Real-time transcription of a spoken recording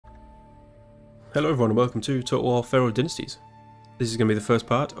Hello everyone and welcome to Total War Pharaoh Dynasties. This is going to be the first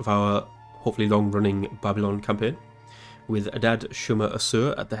part of our hopefully long-running Babylon campaign with Adad Shuma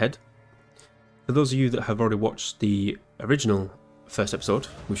Asur at the head. For those of you that have already watched the original first episode,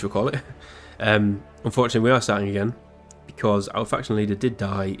 we shall call it, unfortunately we are starting again because our faction leader did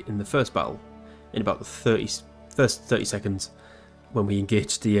die in the first battle in about the first 30 seconds when we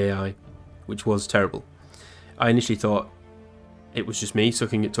engaged the AI, which was terrible. I initially thought it was just me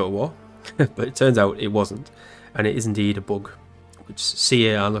sucking at Total War, but it turns out it wasn't, and it is indeed a bug which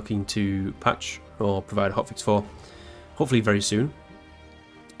CA are looking to patch or provide a hotfix for, hopefully very soon,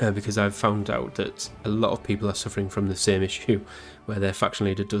 because I've found out that a lot of people are suffering from the same issue where their faction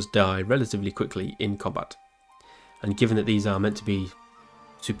leader does die relatively quickly in combat, and given that these are meant to be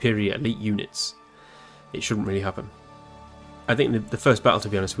superior elite units, it shouldn't really happen. I think the first battle, to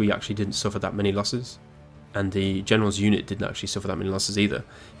be honest, we actually didn't suffer that many losses. And the general's unit didn't actually suffer that many losses either.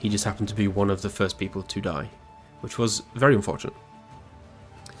 He just happened to be one of the first people to die, which was very unfortunate.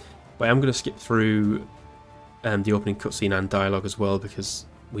 But I'm going to skip through the opening cutscene and dialogue as well, because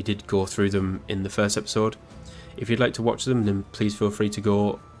we did go through them in the first episode. If you'd like to watch them, then please feel free to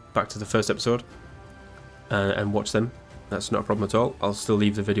go back to the first episode and watch them. That's not a problem at all. I'll still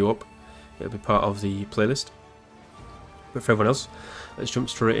leave the video up. It'll be part of the playlist. But for everyone else, let's jump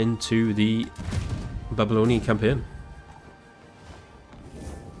straight into the Babylonian campaign.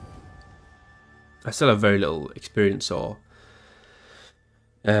 I still have very little experience or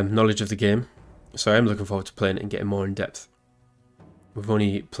knowledge of the game, so I am looking forward to playing it and getting more in depth. We've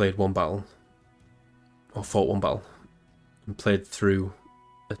only played one battle, or fought one battle, and played through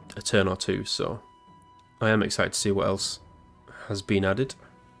a turn or two, so I am excited to see what else has been added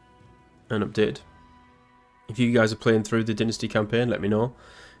and updated. If you guys are playing through the Dynasty campaign, let me know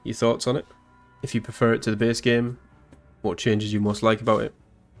your thoughts on it. If you prefer it to the base game, what changes you most like about it?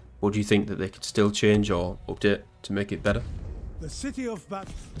 What do you think that they could still change or update to make it better? The city of Okay,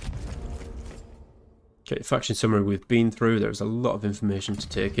 faction summary we've been through. There's a lot of information to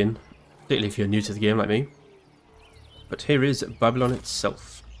take in, particularly if you're new to the game like me. But here is Babylon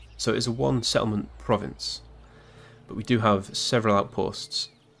itself. So it is a one settlement province, but we do have several outposts.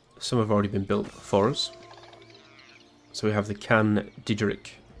 Some have already been built for us. So we have the Khan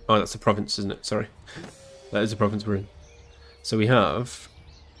Didrik. Oh, that's the province, isn't it? Sorry. That is the province we're in. So we have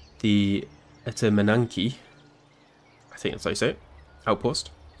the Etemenanki, I think that's how you say it,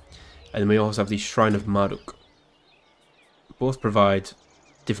 outpost. And then we also have the Shrine of Marduk. Both provide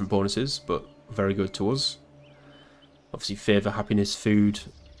different bonuses, but very good to us. Obviously favour, happiness, food,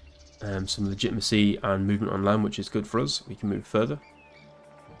 some legitimacy and movement on land, which is good for us. We can move further.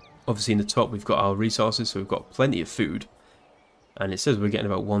 Obviously in the top we've got our resources, so we've got plenty of food. And it says we're getting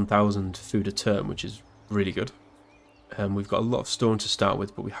about 1,000 food a turn, which is really good. We've got a lot of stone to start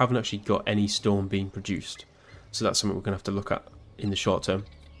with, but we haven't actually got any stone being produced. So that's something we're going to have to look at in the short term.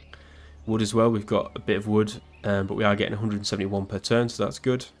 Wood as well, we've got a bit of wood, but we are getting 171 per turn, so that's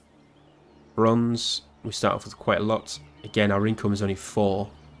good. Bronze, we start off with quite a lot. Again, our income is only 4,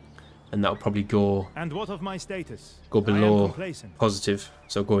 and that'll probably go, And what of my status? go below positive,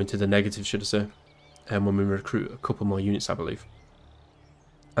 so go into the negative, should I say, when we recruit a couple more units, I believe,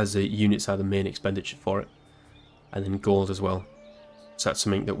 as the units are the main expenditure for it, and then gold as well. So that's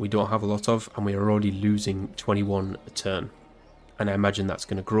something that we don't have a lot of, and we are already losing 21 a turn, and I imagine that's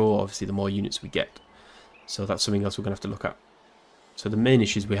going to grow obviously the more units we get, so that's something else we're going to have to look at. So the main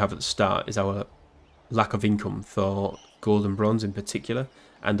issues we have at the start is our lack of income for gold and bronze in particular,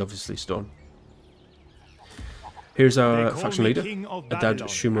 and obviously stone. Here's our faction leader, Adad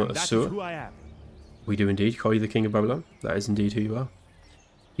Shuma Asur. We do indeed call you the King of Babylon. That is indeed who you are.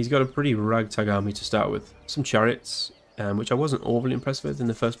 He's got a pretty ragtag army to start with. Some chariots, which I wasn't overly impressed with in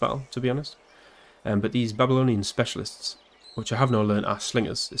the first battle, to be honest. But these Babylonian specialists, which I have now learned are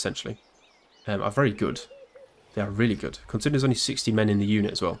slingers, essentially, are very good. They are really good. Considering there's only 60 men in the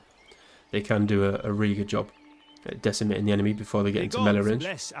unit as well, they can do a really good job at decimating the enemy before they get into melee range.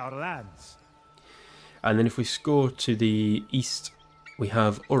 And then if we score to the east, we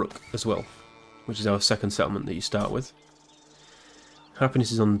have Uruk as well, which is our second settlement that you start with.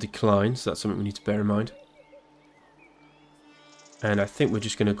 Happiness is on the decline, so that's something we need to bear in mind. And I think we're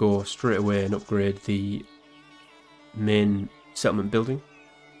just going to go straight away and upgrade the main settlement building.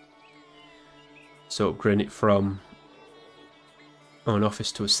 So upgrading it from an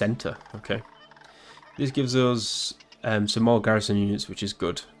office to a centre, okay. This gives us some more garrison units, which is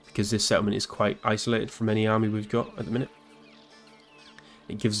good, because this settlement is quite isolated from any army we've got at the minute.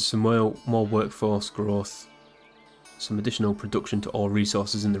 It gives us some more workforce growth, some additional production to all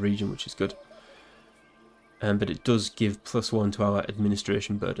resources in the region, which is good. but it does give +1 to our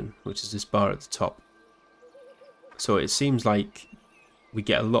administration burden, which is this bar at the top. So it seems like we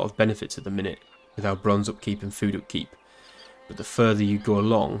get a lot of benefits at the minute with our bronze upkeep and food upkeep, but the further you go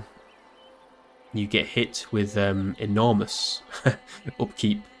along, you get hit with enormous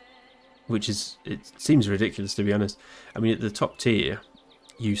upkeep, which is, it seems ridiculous to be honest. I mean, at the top tier,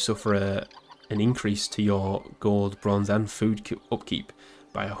 you suffer an increase to your gold, bronze and food upkeep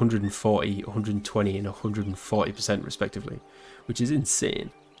by 140, 120 and 140% respectively, which is insane.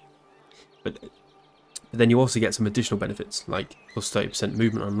 But then you also get some additional benefits, like plus 30%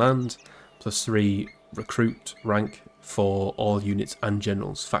 movement on land, plus 3 recruit rank for all units and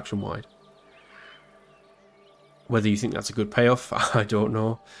generals faction-wide. Whether you think that's a good payoff, I don't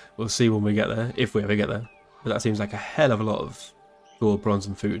know. We'll see when we get there, if we ever get there. But that seems like a hell of a lot of gold, bronze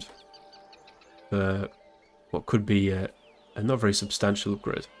and food for what could be a not very substantial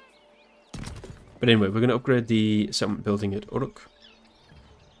upgrade. But anyway, we're going to upgrade the settlement building at Uruk.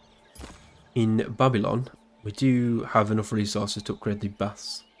 In Babylon, we do have enough resources to upgrade the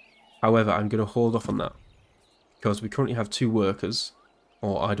baths. However, I'm going to hold off on that, because we currently have 2 workers,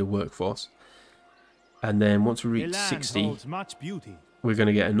 or idle workforce. And then once we reach 60, we're going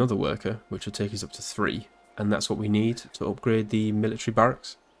to get another worker, which will take us up to 3. And that's what we need to upgrade the military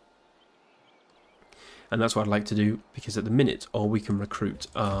barracks. And that's what I'd like to do, because at the minute, all we can recruit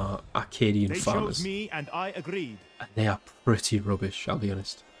are Arcadian farmers. Chose me and I agreed. And they are pretty rubbish, I'll be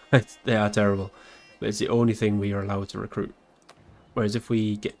honest. They are terrible. But it's the only thing we are allowed to recruit. Whereas if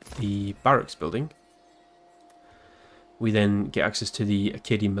we get the barracks building, we then get access to the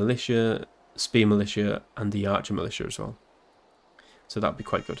Arcadian militia, spear militia and the archer militia as well. So that'd be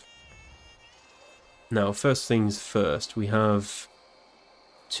quite good. Now, first things first, we have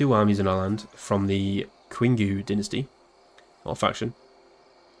 2 armies in our land from the Pharaoh Dynasty, or faction,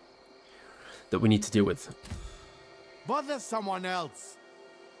 that we need to deal with. Bother someone else.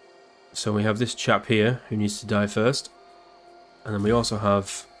 So we have this chap here who needs to die first, and then we also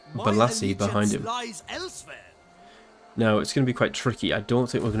have Balassi behind him. Now, it's going to be quite tricky. I don't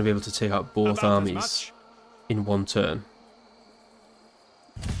think we're going to be able to take out both armies in one turn.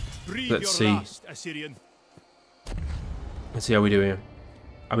 Let's see. Let's see how we do here.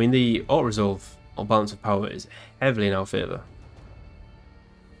 I mean, the auto-resolve or balance of power is heavily in our favour.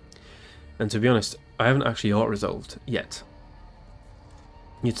 And to be honest, I haven't actually auto-resolved yet.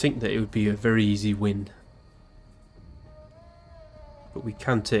 You'd think that it would be a very easy win. But we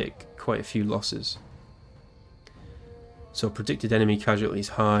can take quite a few losses. So predicted enemy casualties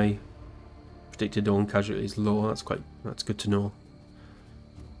high, predicted own casualties low. That's good to know.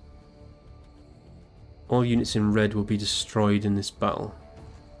 All units in red will be destroyed in this battle.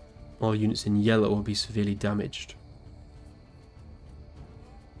 All units in yellow will be severely damaged.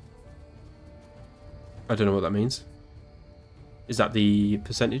 I don't know what that means. Is that the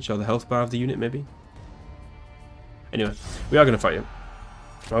percentage or the health bar of the unit maybe? Anyway, we are going to fight it.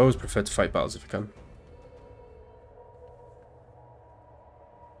 I always prefer to fight battles if I can.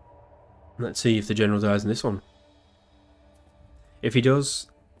 Let's see if the general dies in this one. If he does,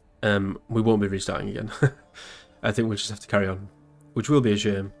 we won't be restarting again. I think we'll just have to carry on, which will be a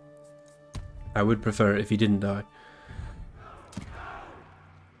shame. I would prefer it if he didn't die,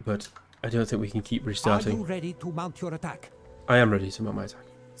 but I don't think we can keep restarting. Are you ready to mount your attack? I am ready to mount my attack.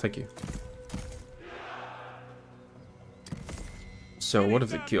 Thank you. So what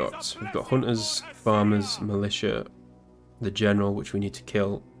have we got? We've got hunters, farmers, militia, the general, which we need to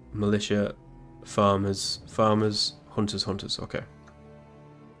kill, militia, farmers, hunters. Okay.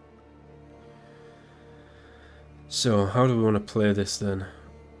 So how do we want to play this then?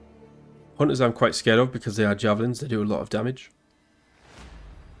 Hunters I'm quite scared of because they are javelins. They do a lot of damage.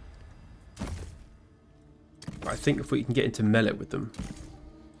 But I think if we can get into melee with them,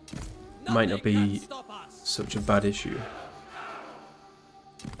 it might not be such a bad issue.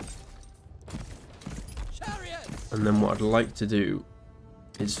 And then what I'd like to do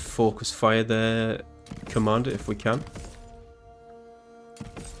is focus fire their commander if we can.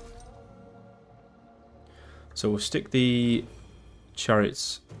 So we'll stick the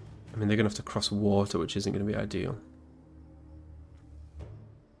chariots. I mean, they're going to have to cross water, which isn't going to be ideal.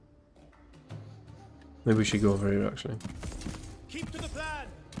 Maybe we should go over here, actually. Keep to the plan.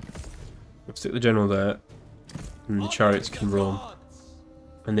 We'll stick the general there, and the chariots can roam.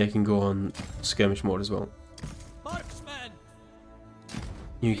 And they can go on skirmish mode as well.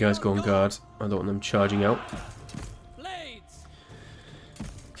 You guys go on guard. I don't want them charging out.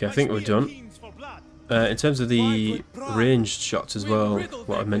 Okay, I think we're done. In terms of the ranged shots as well,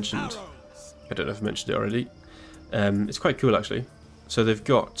 what I mentioned, I don't know if I mentioned it already, it's quite cool actually. So they've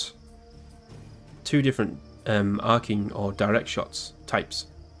got 2 different arcing or direct shots types.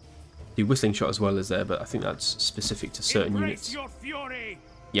 The whistling shot as well is there, but I think that's specific to certain units. Your fury.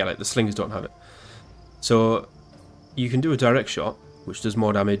 Yeah, like the slingers don't have it. So you can do a direct shot, which does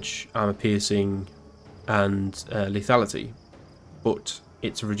more damage, armor piercing, and lethality, but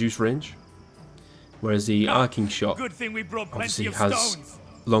it's a reduced range. Whereas the arcing shot Good thing we brought obviously plenty of has stones.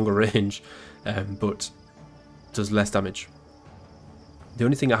 longer range, but does less damage. The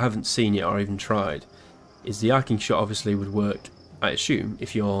only thing I haven't seen yet or even tried is the arcing shot obviously would work, I assume,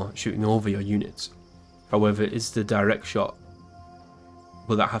 if you're shooting over your units. However, is the direct shot,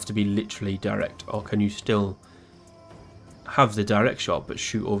 will that have to be literally direct, or can you still have the direct shot but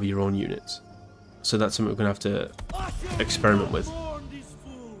shoot over your own units? So that's something we're going to have to experiment with.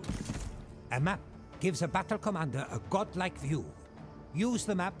 A map gives a battle commander a godlike view. Use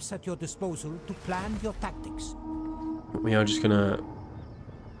the maps at your disposal to plan your tactics. We are just going to,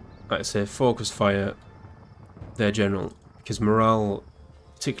 like I say, focus fire their general, because morale,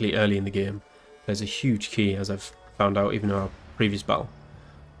 particularly early in the game, plays a huge key, as I've found out even in our previous battle.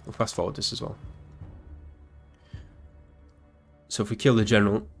 We'll fast forward this as well. So if we kill the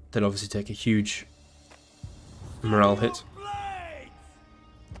general, they'll obviously take a huge morale hit.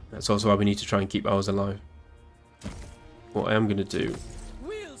 That's also why we need to try and keep ours alive. What I am going to do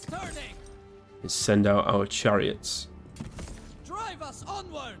is send out our chariots. Drive us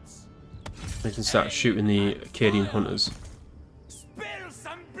onwards. We can start shooting the Acadian hunters. Spill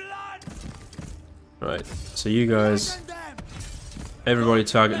some blood. Right, so you guys, everybody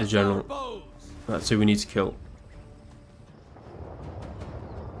target the general. That's who we need to kill.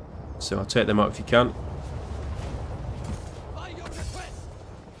 So I'll take them out if you can.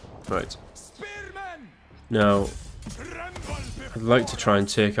 Right. Now, I'd like to try and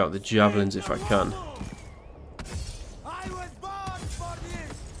take out the javelins if I can.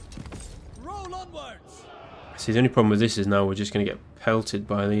 See, the only problem with this is now we're just going to get pelted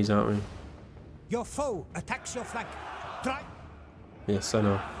by these, aren't we? Your foe attacks your flank. Try. Yes, I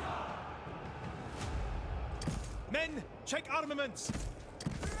know. Men, check armaments.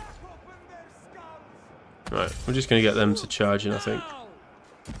 Right, we're just going to get them to charge in, I think.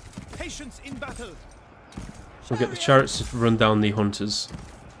 Patience in battle. We'll get the chariots to run down the hunters.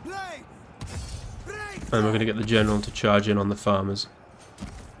 And we're going to get the general to charge in on the farmers.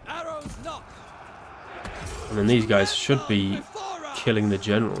 And then these guys should be killing the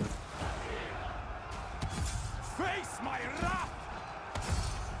general.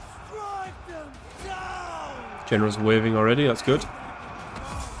 General's waving already, that's good.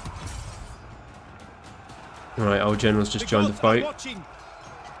 Alright, our general's just joined the fight.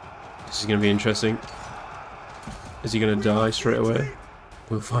 This is going to be interesting. Is he going to die straight away?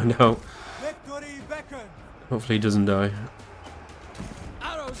 We'll find out. Hopefully he doesn't die.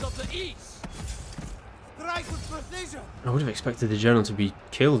 Arrows of the east. I would have expected the general to be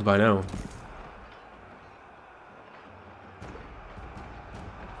killed by now.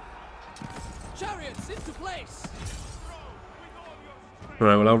 Chariots into place.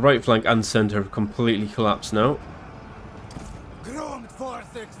 Alright, well our right flank and centre have completely collapsed now. Groomed for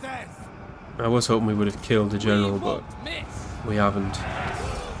success. I was hoping we would have killed the general, but we haven't.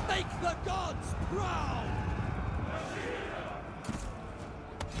 Make the gods proud.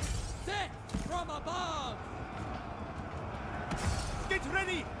 Death from above. Get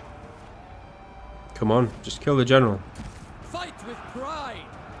ready. Come on, just kill the general. Fight with pride.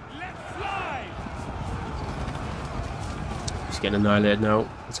 Let's fly. He's getting annihilated now.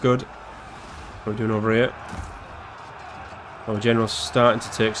 That's good. What are we doing over here? Our general's starting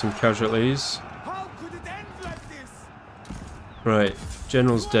to take some casualties. How could it end like this? Right,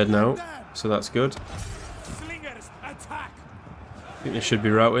 general's dead now, so that's good. Slingers attack. I think they should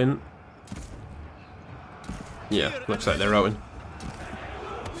be routing. Yeah, looks like they're routing.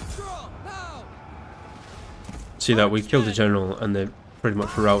 Withdraw now. See that, we killed the general and they pretty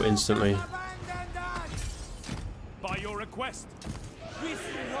much rout instantly. By your request. We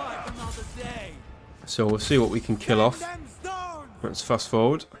survive another day. So we'll see what we can kill off. Let's fast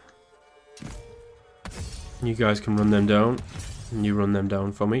forward. You guys can run them down. And you run them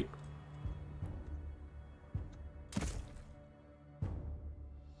down for me.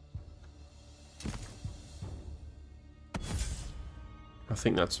 I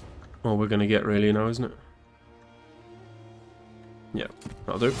think that's all we're going to get really now, isn't it? Yeah,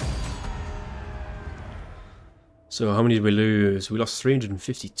 that'll do. So how many did we lose? We lost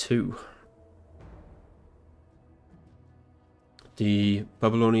 352. The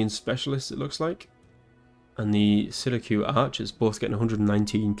Babylonian Specialists, it looks like, and the Syracuse Archers both getting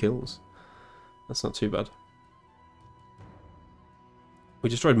 119 kills. That's not too bad.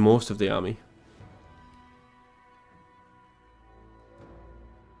 We destroyed most of the army.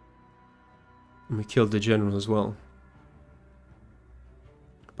 And we killed the general as well.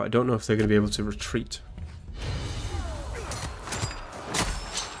 But I don't know if they're going to be able to retreat.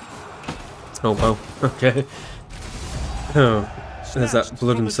 Oh wow, okay. Oh, there's that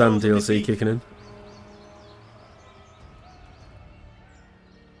Blood and Sand DLC kicking in.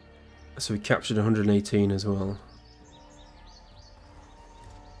 So we captured 118 as well.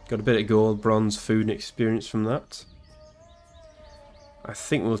 Got a bit of gold, bronze, food and experience from that. I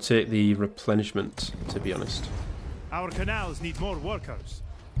think we'll take the replenishment, to be honest. Our canals need more workers.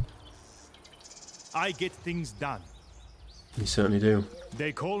 I get things done. You certainly do.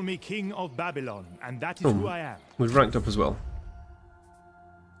 They call me King of Babylon, and that is who I am. We've ranked up as well.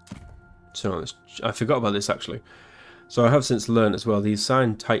 So I forgot about this actually. So I have since learned as well, these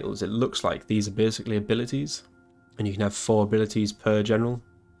assigned titles, it looks like these are basically abilities. And you can have 4 abilities per general.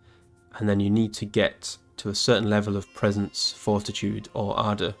 And then you need to get to a certain level of presence, fortitude or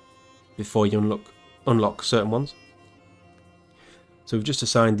ardour before you unlock certain ones. So we've just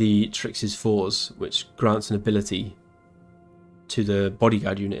assigned the Trix's Fours, which grants an ability to the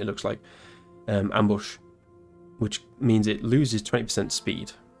bodyguard unit, it looks like, ambush, which means it loses 20%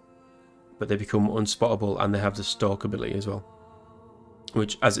 speed, but they become unspotable and they have the stalk ability as well,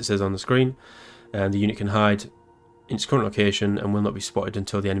 which, as it says on the screen, the unit can hide in its current location and will not be spotted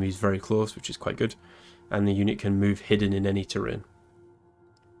until the enemy is very close, which is quite good, and the unit can move hidden in any terrain.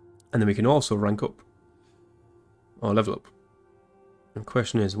 And then we can also rank up or level up. And the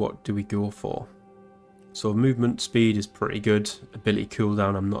question is, what do we go for? So movement speed is pretty good. Ability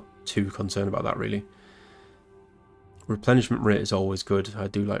cooldown, I'm not too concerned about that really. Replenishment rate is always good. I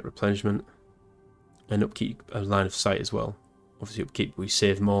do like replenishment. And upkeep, a line of sight as well. Obviously upkeep, we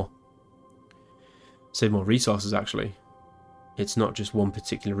save more. Save more resources actually. It's not just one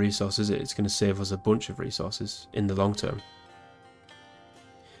particular resource, is it? It's going to save us a bunch of resources in the long term.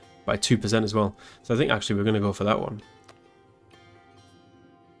 By 2% as well. So I think actually we're going to go for that one.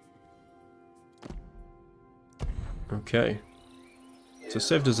 Okay, so it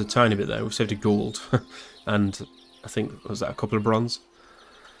saved us a tiny bit there. We saved a gold, and I think was that a couple of bronze.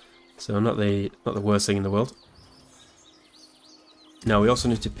 So not the worst thing in the world. Now we also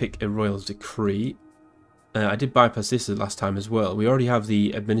need to pick a royal decree. I did bypass this the last time as well. We already have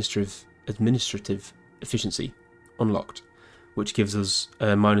the administrative efficiency unlocked, which gives us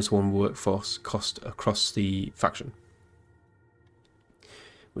a -1 workforce cost across the faction,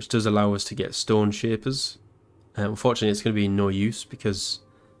 which does allow us to get stone shapers. Unfortunately, it's going to be no use because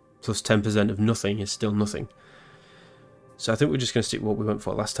plus 10% of nothing is still nothing. So I think we're just going to stick with what we went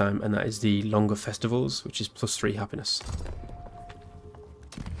for last time, and that is the longer festivals, which is +3 happiness.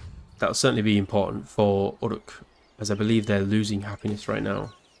 That'll certainly be important for Uruk, as I believe they're losing happiness right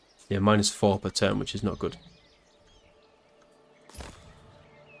now. Yeah, -4 per turn, which is not good.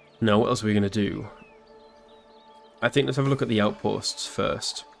 Now, what else are we going to do? I think let's have a look at the outposts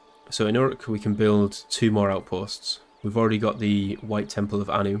first. So in Uruk we can build 2 more outposts. We've already got the White Temple of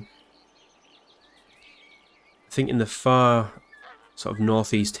Anu. I think in the far sort of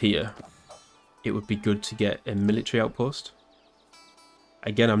northeast here, it would be good to get a military outpost.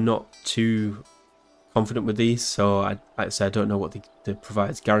 Again, I'm not too confident with these, so like I said, I don't know what the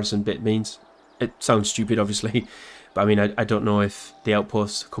provides garrison bit means. It sounds stupid, obviously, but I mean, I don't know if the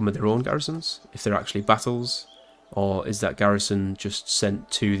outposts come with their own garrisons, if they're actually battles, or is that garrison just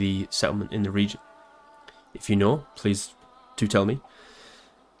sent to the settlement in the region? If you know, please do tell me.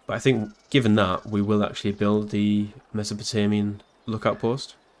 But I think, given that, we will actually build the Mesopotamian lookout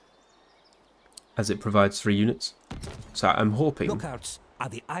post, as it provides 3 units. So I'm hoping... Lookouts are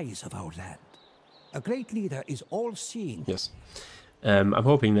the eyes of our land. A great leader is all-seeing. Yes. I'm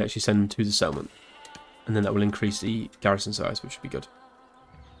hoping they actually send them to the settlement, and then that will increase the garrison size, which would be good.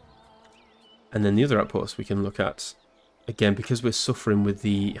 And then the other outpost we can look at, again, because we're suffering with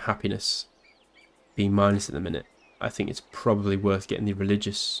the happiness being minus at the minute, I think it's probably worth getting the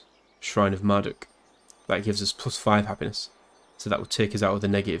religious Shrine of Marduk. That gives us +5 happiness, so that would take us out of the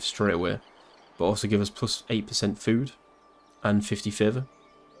negative straight away, but also give us +8% food and 50 favour.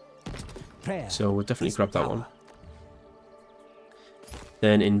 So we'll definitely grab that one.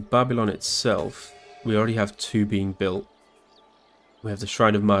 Then in Babylon itself, we already have 2 being built. We have the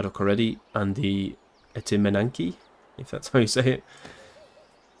Shrine of Marduk already, and the Etimenanki, if that's how you say it.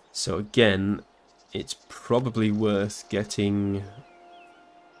 So again, it's probably worth getting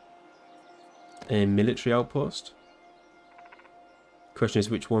a military outpost. Question is,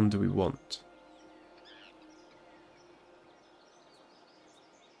 which one do we want?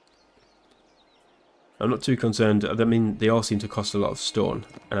 I'm not too concerned. I mean, they all seem to cost a lot of stone,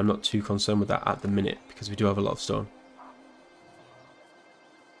 and I'm not too concerned with that at the minute, because we do have a lot of stone.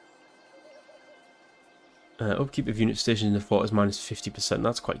 Upkeep of units stationed in the fort is minus 50%.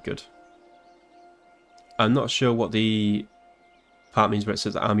 That's quite good. I'm not sure what the part means where it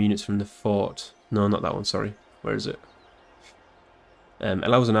says army units from the fort. No, not that one, sorry. Where is it?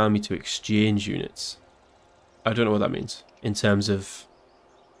 Allows an army to exchange units. I don't know what that means. In terms of,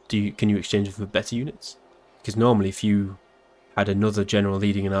 can you exchange them for better units? Because normally if you had another general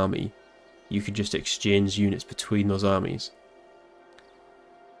leading an army, you could just exchange units between those armies.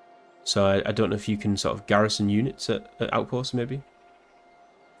 So I don't know if you can sort of garrison units at outposts maybe.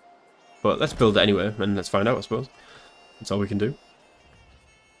 But let's build it anyway and let's find out, I suppose. That's all we can do.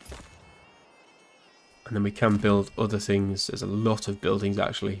 And then we can build other things. There's a lot of buildings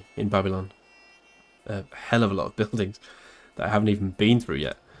actually in Babylon. A hell of a lot of buildings that I haven't even been through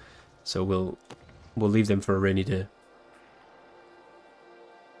yet. So we'll leave them for a rainy day.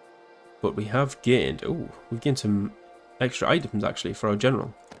 But we have gained... Oh, we've gained some extra items actually for our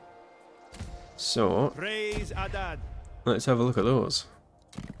general. So, Praise Adad. Let's have a look at those.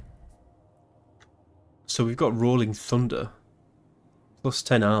 So we've got Rolling Thunder. Plus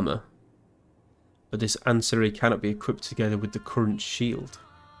 10 armor. But this ancillary cannot be equipped together with the current shield.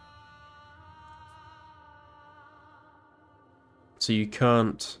 So you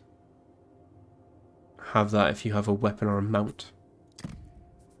can't have that if you have a weapon or a mount.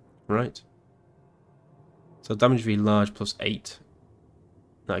 Right. So damage v large plus 8.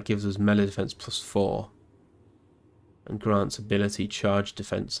 That gives us melee defense plus 4. And grants ability charge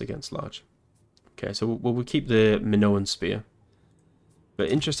defense against large. Okay, so we'll keep the Minoan spear. But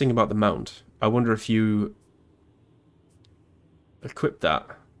interesting about the mount. I wonder if you equip that.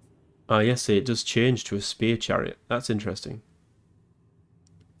 Ah, yes, it does change to a spear chariot. That's interesting.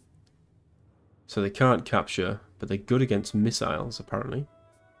 So they can't capture, but they're good against missiles, apparently.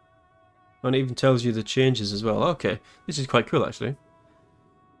 And it even tells you the changes as well. Okay, this is quite cool, actually.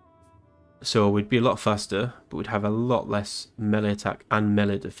 So we'd be a lot faster, but we'd have a lot less melee attack and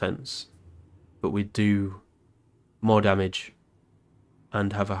melee defense. But we'd do more damage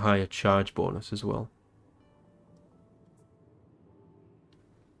and have a higher charge bonus as well.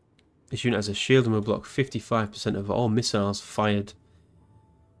 This unit has a shield and will block 55% of all missiles fired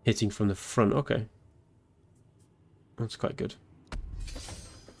hitting from the front. Okay. That's quite good.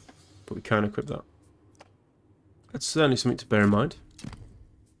 But we can equip that. That's certainly something to bear in mind.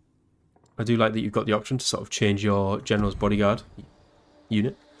 I do like that you've got the option to sort of change your general's bodyguard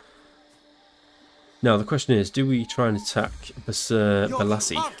unit. Now the question is, do we try and attack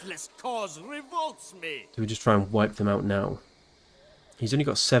Balassi? Do we just try and wipe them out now? He's only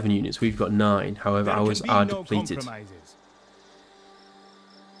got 7 units, we've got 9. However, ours are depleted.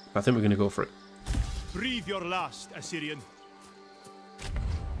 I think we're going to go for it. Breathe your last, Assyrian.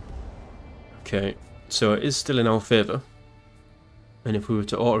 Okay, so it is still in our favour. And if we were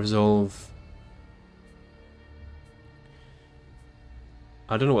to auto-resolve...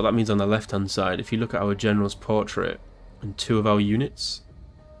 I don't know what that means on the left-hand side. If you look at our general's portrait and 2 of our units,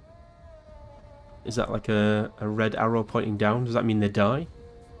 is that like a red arrow pointing down? Does that mean they die?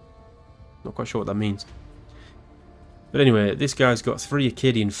 Not quite sure what that means. But anyway, this guy's got 3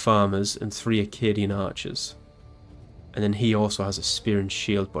 Akkadian farmers and 3 Akkadian archers. And then he also has a spear and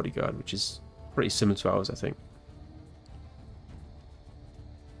shield bodyguard, which is pretty similar to ours, I think.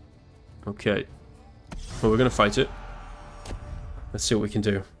 Okay. Well, we're going to fight it. Let's see what we can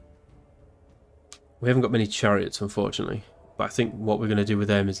do. We haven't got many chariots, unfortunately. But I think what we're going to do with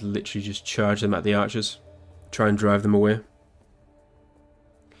them is literally just charge them at the archers. Try and drive them away.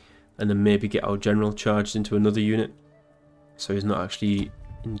 And then maybe get our general charged into another unit. So he's not actually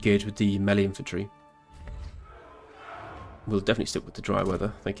engaged with the melee infantry. We'll definitely stick with the dry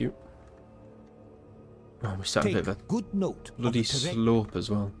weather, thank you. Oh, we started a bit of a good note bloody slope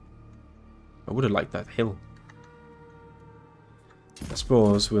as well. I would have liked that hill. I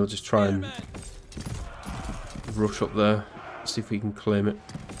suppose we'll just try and rush up there, see if we can claim it.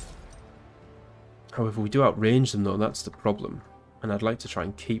 However, we do outrange them though, that's the problem. And I'd like to try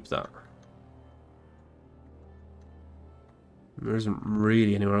and keep that. There isn't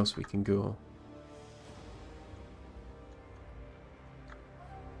really anywhere else we can go.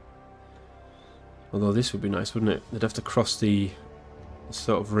 Although this would be nice, wouldn't it? They'd have to cross the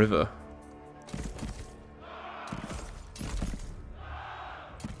sort of river.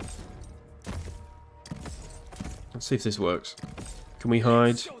 Let's see if this works. Can we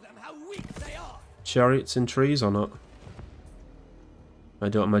hide chariots in trees or not? I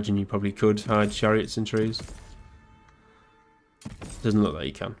don't imagine you probably could hide chariots in trees. Doesn't look like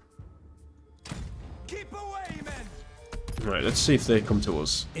you can. Keep away, men! Right, let's see if they come to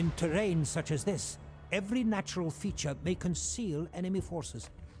us. In terrain such as this, every natural feature may conceal enemy forces.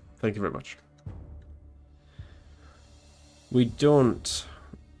 Thank you very much. We don't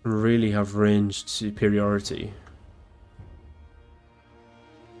really have ranged superiority.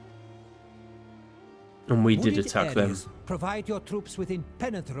 And we did Wooded attack them. areas provide your troops with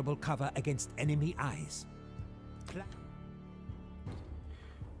impenetrable cover against enemy eyes.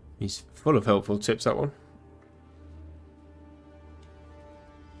 He's full of helpful tips, that one.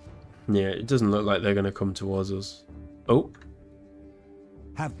 Yeah, it doesn't look like they're going to come towards us. Oh.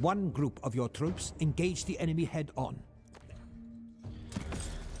 Have one group of your troops engage the enemy head on.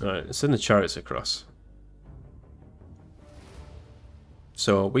 Alright, let's send the chariots across.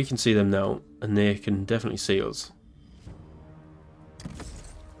 So we can see them now, and they can definitely see us.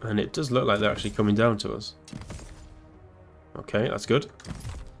 And it does look like they're actually coming down to us. Okay, that's good.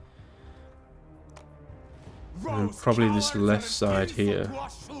 And probably this left side here.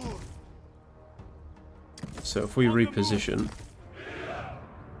 So if we reposition,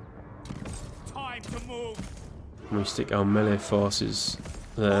 and we stick our melee forces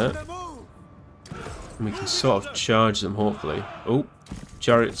there, and we can sort of charge them, hopefully. Oh,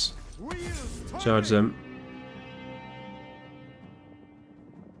 chariots. Charge them.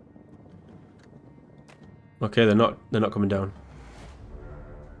 Okay, they're not coming down.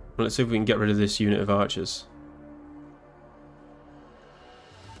 Well, let's see if we can get rid of this unit of archers.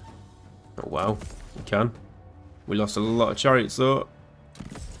 Oh wow, we can. We lost a lot of chariots though.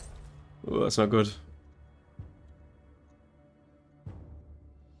 Oh, that's not good.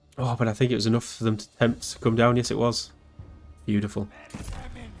 Oh, but I think it was enough for them to attempt to come down. Yes, it was. Beautiful.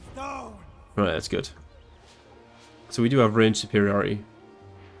 Right, that's good. So we do have range superiority.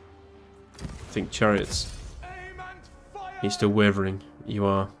 I think chariots. He's still wavering. You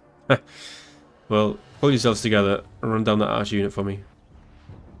are. Well, pull yourselves together and run down that arch unit for me.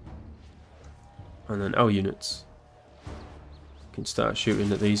 And then our units can start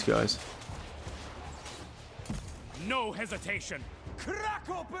shooting at these guys. No hesitation. Crack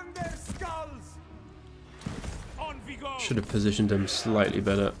open their skulls. On we go. Should have positioned them slightly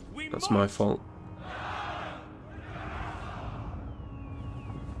better. That's my fault.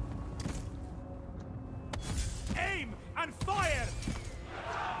 Aim and fire.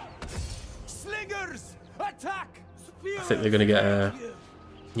 Slingers, attack. I think they're going to get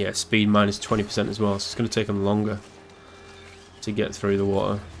a speed minus 20% as well, so it's going to take them longer to get through the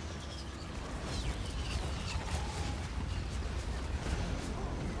water.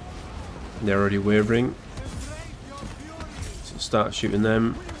 They're already wavering, so start shooting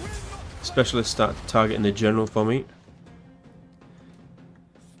them. Specialists start targeting the general for me.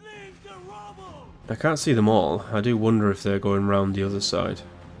 I can't see them all. I do wonder if they're going round the other side,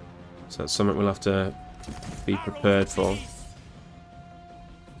 so that's something we'll have to be prepared for.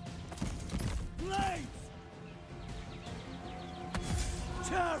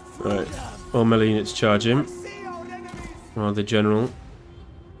 Right, all melee units charge him. Oh, the general.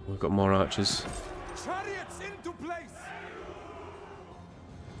 We've got more archers.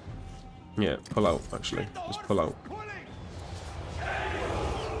 Yeah, pull out, actually. Just pull out.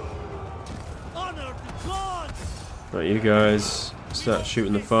 Right, you guys start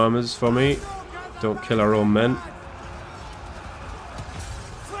shooting the farmers for me. Don't kill our own men.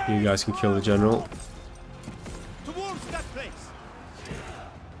 You guys can kill the general.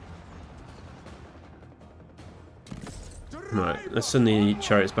 Right, let's send the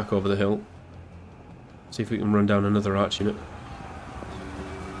chariots back over the hill. See if we can run down another arch unit.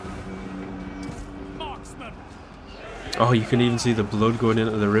 Oh, you can even see the blood going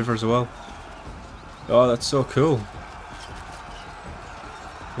into the river as well. Oh, that's so cool.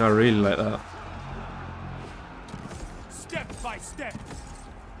 I really like that. Step by step.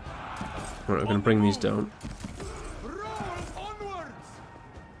 Right, we're going to bring these down.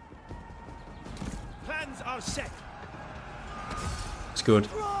 Plans are set. It's good.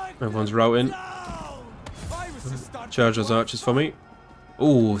 Everyone's routing. Charge those archers for me.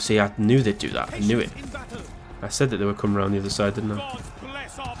 Oh, see, I knew they'd do that. I knew it. I said that they would come around the other side, didn't I?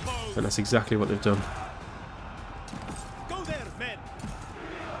 And that's exactly what they've done.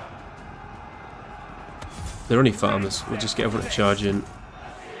 They're only farmers. We'll just get everyone to charge in.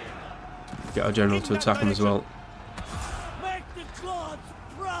 Get our general to attack them as well.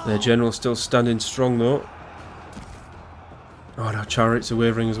 Their general's still standing strong though. Oh, our chariots are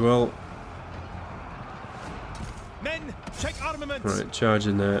wavering as well. Men, check armaments. Right,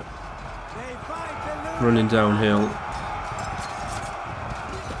 charging there. Running downhill.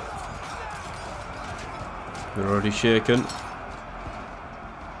 They're already shaken.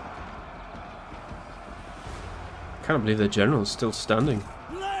 I can't believe their general's still standing.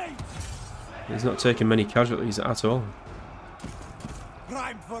 He's not taking many casualties at all.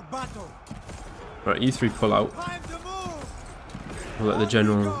 Prime for battle. Right, you three pull out. Time to move. We'll let the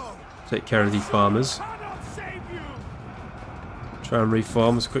general take care of the farmers. Cannot save you. Try and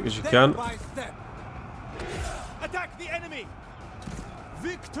reform as quick as you can. By step. Attack the enemy.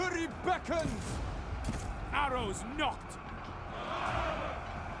 Victory beckons. Arrows knocked.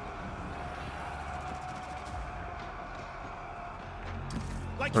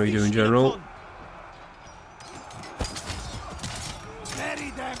 Like How are you doing, fish in a General? pond. Bury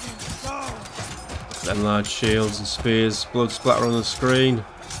them in stone. Them large shields and spears, blood splatter on the screen.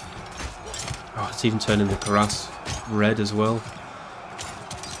 Oh, it's even turning the grass red as well.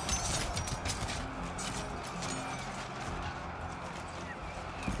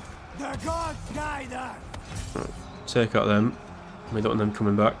 The gods guide us. Take out them. We don't want them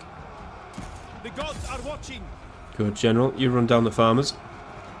coming back. The gods are watching. Good, General. You run down the farmers.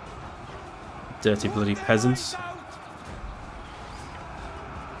 Dirty bloody peasants.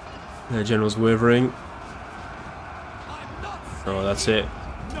 The General's wavering. Oh, that's it.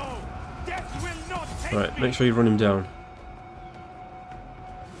 No, death will not take Right, me. make sure you run him down.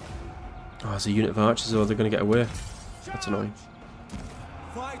 Oh, there's a unit of archers, or they're going to get away. That's annoying.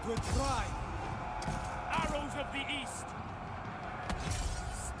 Fight with pride. Arrows of the east.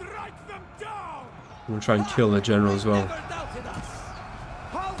 Strike them down. I'm going to try and kill the General as well. Never doubted us.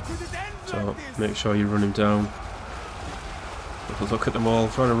 How could it end So like this? make sure you run him down. Have a look at them all,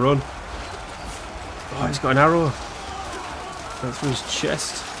 trying to run. Oh, he's got an arrow. Right through his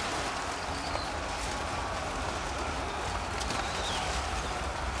chest.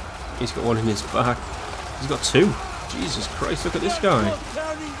 He's got one in his back. He's got two. Jesus Christ, look at this guy. Not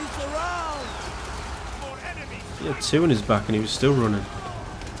turning this around. More enemies. He had two in his back and he was still running.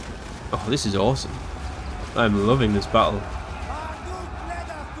 Oh, this is awesome. I'm loving this battle.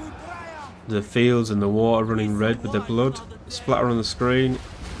 The fields and the water running red with their blood. Splatter on the screen.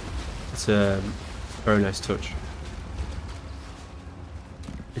 It's a very nice touch.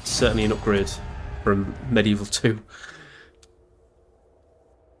 It's certainly an upgrade from Medieval 2.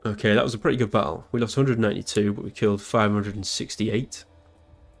 Okay, that was a pretty good battle. We lost 192, but we killed 568.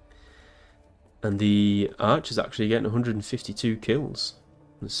 And the archers actually getting 152 kills.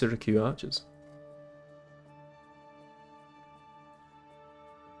 The Syracuse archers.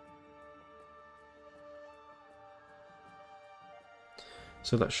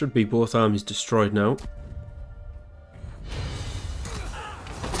 So that should be both armies destroyed now.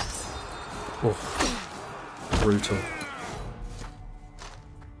 Oh, brutal.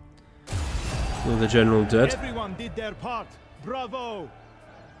 Another general dead. Everyone did their part. Bravo.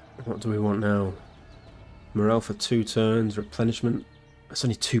 What do we want now? Morale for 2 turns, replenishment. That's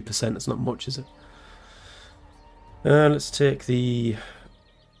only 2%, that's not much, is it? Let's take the...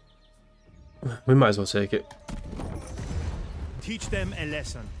 We might as well take it. Teach them a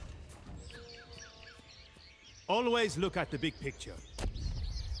lesson. Always look at the big picture.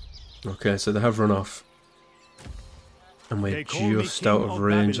 Okay, so they have run off. And we're They call me just King out of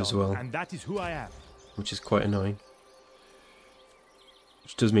range as Babylon, well, and that is who I am. which is quite annoying.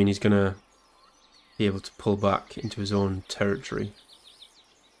 Which does mean he's going to be able to pull back into his own territory.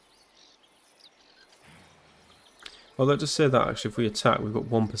 Although, just say that, actually, if we attack, we've got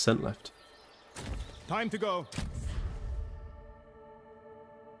 1% left. Time to go.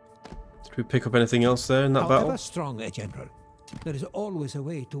 Did we pick up anything else there in that However battle? strong a general, there is always a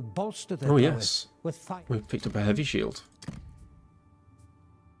way to bolster the Oh, prowess yes. with fight. We've picked up a heavy shield.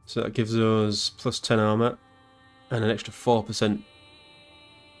 So that gives us plus 10 armor and an extra 4%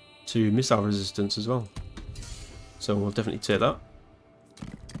 to missile resistance as well. So we'll definitely take that.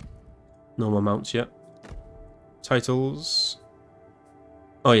 No more mounts yet. Titles.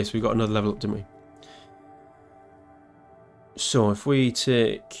 Oh yes, we got another level up, didn't we? So if we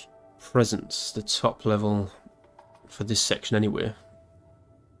take presence, the top level for this section anyway,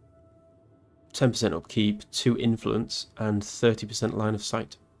 10% upkeep, 2 influence, and 30% line of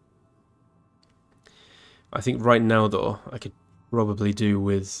sight. I think right now, though, I could probably do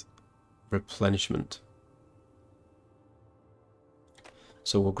with replenishment.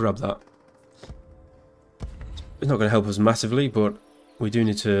 So we'll grab that. It's not going to help us massively, but we do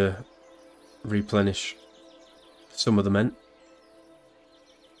need to replenish some of the men.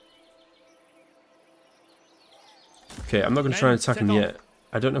 Okay, I'm not going to try and attack him yet.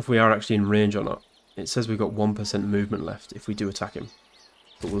 I don't know if we are actually in range or not. It says we've got 1% movement left if we do attack him.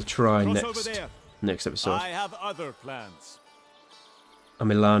 But we'll try Cross over next there. episode. I have other plans. I'm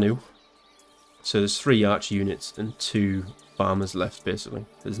Milanu. So there's 3 archer units and 2 farmers left, basically.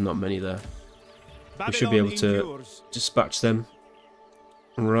 There's not many there. We should be able to endures. dispatch them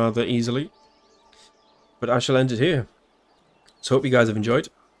rather easily. But I shall end it here. So hope you guys have enjoyed.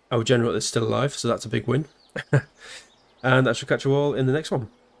 Our general is still alive, so that's a big win. And I shall catch you all in the next one.